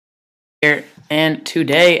Here, and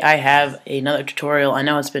today I have another tutorial. I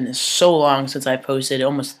know it's been so long since I posted,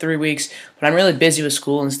 almost 3 weeks, but I'm really busy with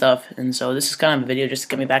school and stuff, and so this is kind of a video just to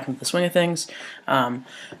get me back into the swing of things.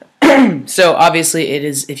 So obviously it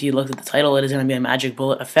is, if you looked at the title, it is going to be a magic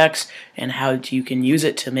bullet effects and how you can use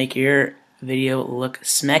it to make your video look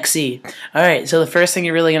smexy. Alright, so the first thing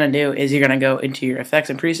you're really going to do is you're going to go into your effects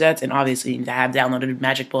and presets, and obviously you need to have downloaded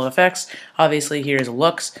magic bullet effects. Obviously here's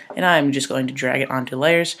looks, and I'm just going to drag it onto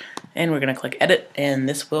layers, and we're going to click edit, and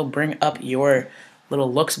this will bring up your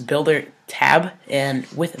little looks builder tab, and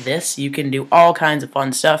with this you can do all kinds of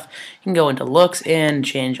fun stuff. You can go into looks and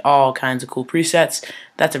change all kinds of cool presets.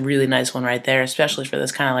 That's a really nice one right there, especially for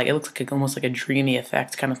this kind of, like, it looks like almost like a dreamy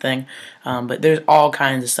effect kind of thing, but there's all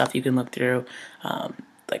kinds of stuff you can look through,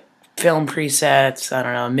 like film presets, I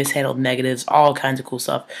don't know, mishandled negatives, all kinds of cool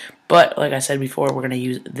stuff. But like I said before, we're going to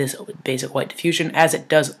use this basic white diffusion, as it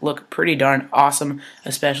does look pretty darn awesome,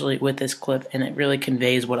 especially with this clip, and it really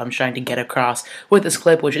conveys what I'm trying to get across with this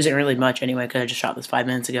clip, which isn't really much anyway, because I just shot this 5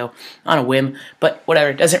 minutes ago on a whim, but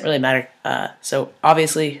whatever, it doesn't really matter. So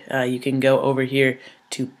obviously you can go over here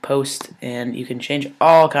to post, and you can change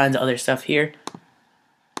all kinds of other stuff here.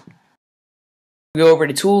 Go over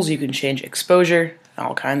to tools, you can change exposure,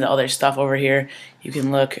 all kinds of other stuff over here. You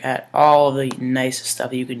can look at all of the nice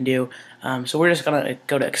stuff you can do. So we're just gonna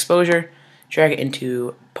go to exposure, drag it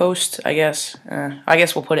into post, I guess. I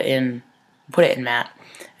guess we'll put it in matte.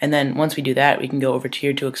 And then once we do that, we can go over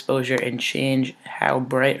here to exposure and change how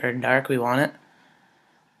bright or dark we want it.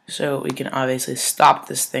 So we can obviously stop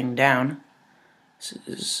this thing down.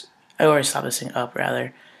 Or stop this thing up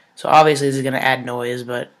rather. So obviously this is gonna add noise,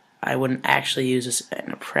 but I wouldn't actually use this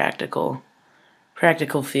in a practical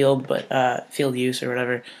field, but field use or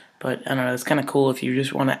whatever. But I don't know, it's kind of cool if you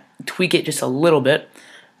just want to tweak it just a little bit.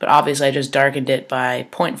 But obviously I just darkened it by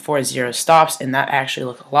 0.40 stops, and that actually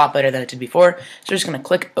looked a lot better than it did before. So we're just going to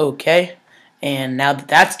click OK, and now that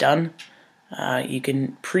that's done, you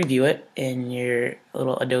can preview it in your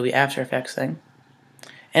little Adobe After Effects thing.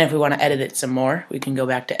 And if we want to edit it some more, we can go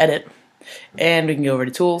back to edit, and we can go over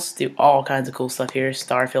to tools, do all kinds of cool stuff here.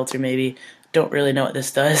 Star filter maybe. Don't really know what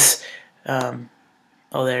this does.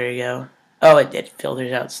 Oh, there you go. Oh, it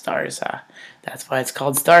filters out stars. That's why it's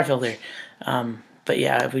called star filter. But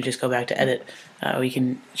yeah, if we just go back to edit, we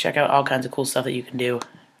can check out all kinds of cool stuff that you can do.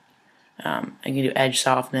 You can do edge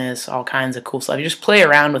softness, all kinds of cool stuff. You just play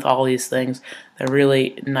around with all these things. They're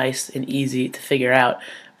really nice and easy to figure out.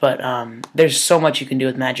 But there's so much you can do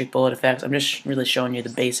with magic bullet effects. I'm just really showing you the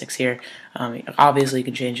basics here. Obviously, you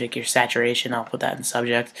can change like your saturation. I'll put that in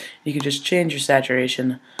subject. You can just change your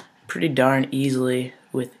saturation pretty darn easily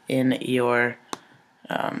within your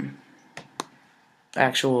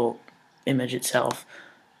actual image itself.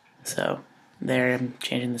 So there, I'm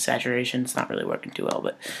changing the saturation. It's not really working too well,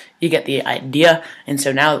 but you get the idea. And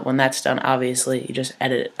so now when that's done, obviously you just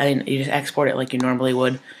edit it. You just export it like you normally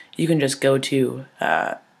would. You can just go to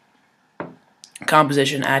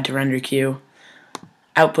composition, add to render queue,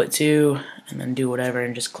 output to, and then do whatever,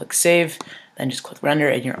 and just click save. Then just click render,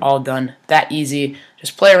 and you're all done. That easy.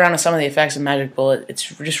 Just play around with some of the effects in Magic Bullet. It's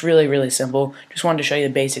just really, really simple. Just wanted to show you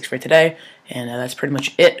the basics for today, and that's pretty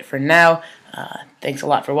much it for now. Thanks a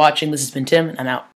lot for watching. This has been Tim, and I'm out.